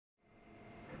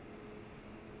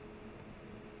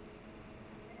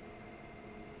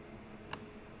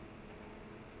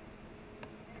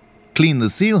Clean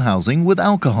the seal housing with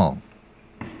alcohol.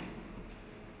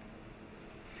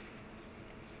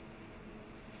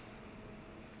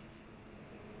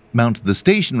 Mount the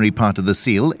stationary part of the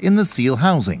seal in the seal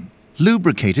housing.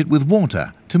 Lubricate it with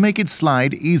water to make it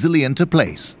slide easily into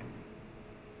place.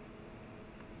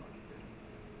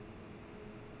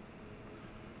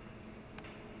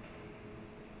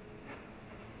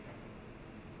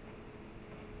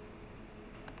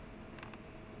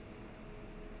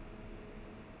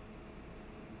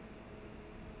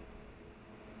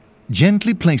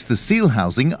 Gently place the seal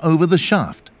housing over the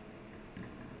shaft.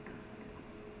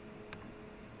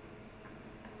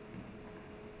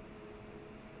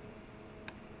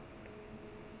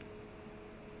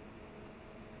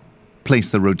 Place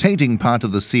the rotating part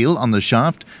of the seal on the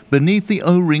shaft beneath the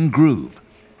O-ring groove.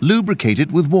 Lubricate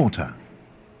it with water.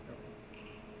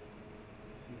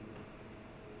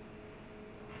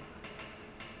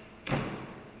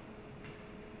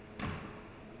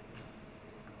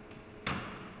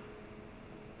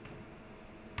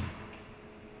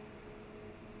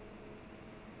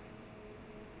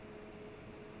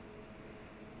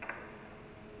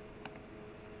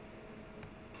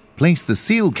 Place the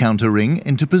seal counter ring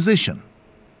into position.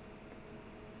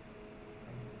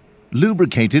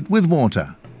 Lubricate it with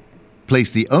water.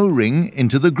 Place the O-ring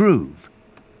into the groove.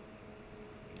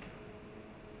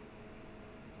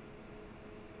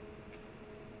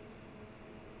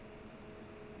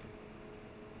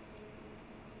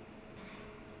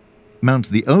 Mount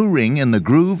the O-ring in the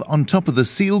groove on top of the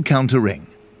seal counter ring.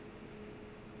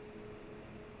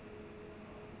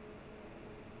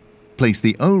 Place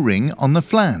the O-ring on the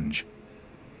flange.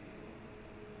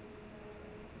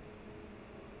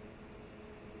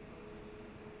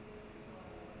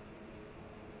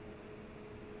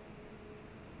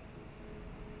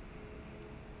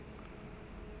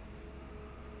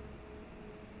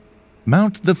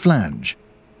 Mount the flange.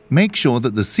 Make sure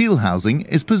that the seal housing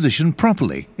is positioned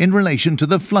properly in relation to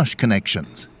the flush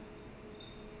connections.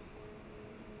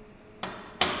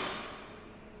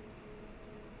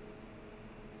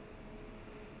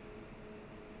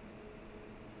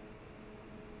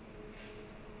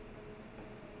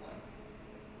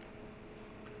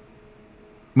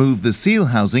 Move the seal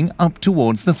housing up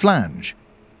towards the flange.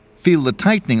 Feel the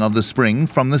tightening of the spring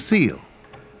from the seal.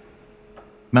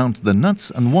 Mount the nuts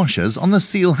and washers on the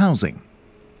seal housing.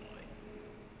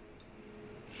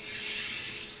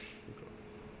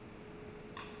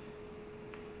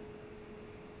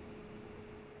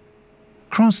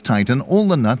 Cross-tighten all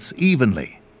the nuts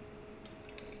evenly.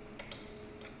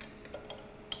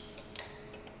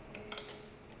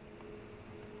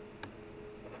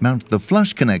 Mount the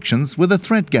flush connections with a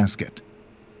thread gasket.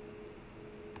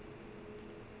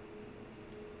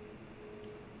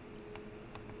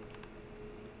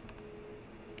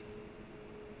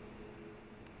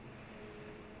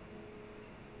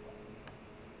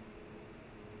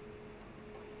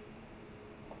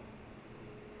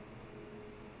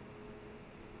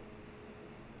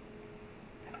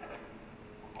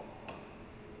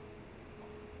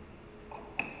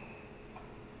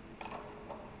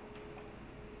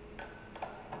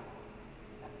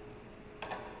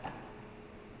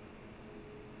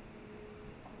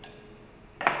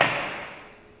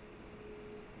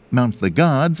 Mount the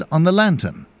guards on the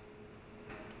lantern.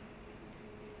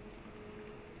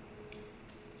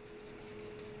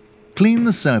 Clean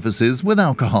the surfaces with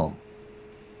alcohol.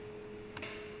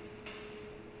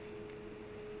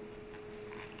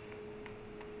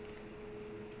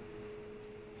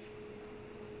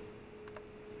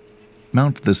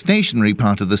 Mount the stationary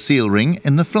part of the seal ring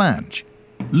in the flange.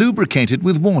 Lubricate it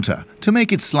with water to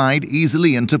make it slide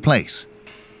easily into place.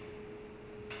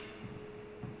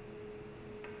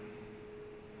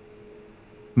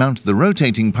 Mount the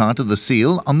rotating part of the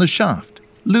seal on the shaft.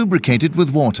 Lubricate it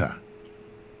with water.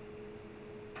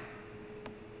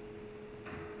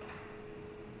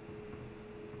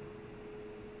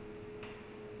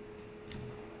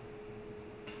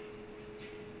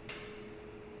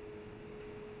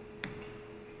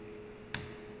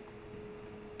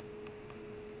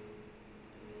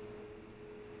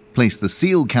 Place the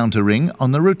seal counter ring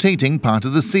on the rotating part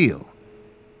of the seal.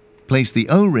 Place the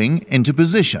O-ring into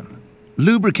position.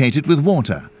 Lubricate it with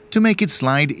water to make it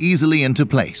slide easily into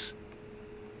place.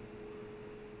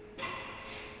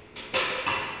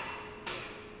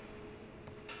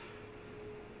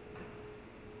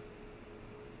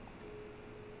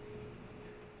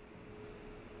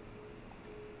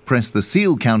 Press the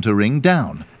seal counter ring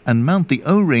down and mount the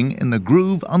O-ring in the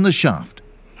groove on the shaft.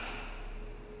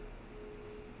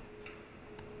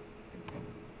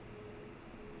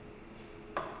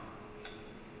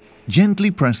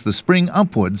 Gently press the spring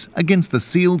upwards against the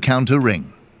seal counter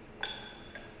ring.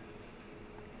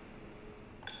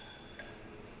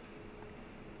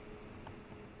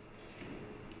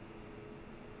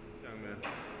 Young man.